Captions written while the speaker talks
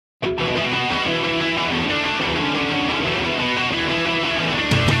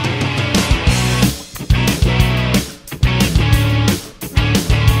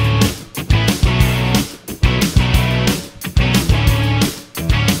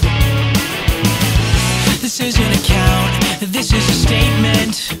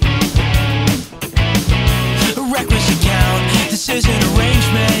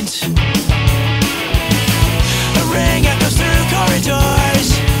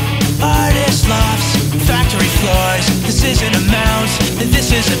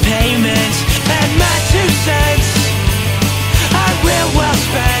is a payment, and my 2 cents are real well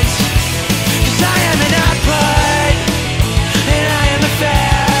spent. 'Cause I am an output, and I am a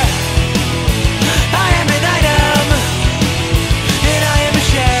fare. I am an item, and I am a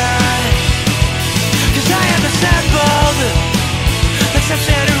share. 'Cause I am assembled, like some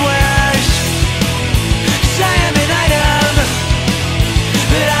standard wares. 'Cause I am an item,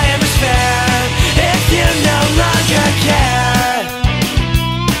 but I am a spare. If you no longer care.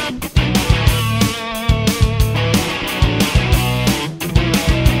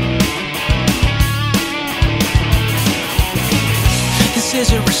 This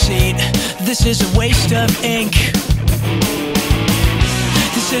is a receipt, this is a waste of ink.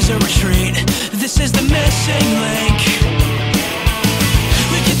 This is a retreat, this is the missing link.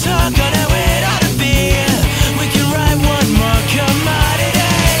 We can talk on how it ought to be. We can write one more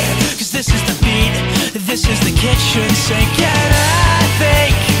commodity. 'Cause this is the beat, this is the kitchen sink, yeah.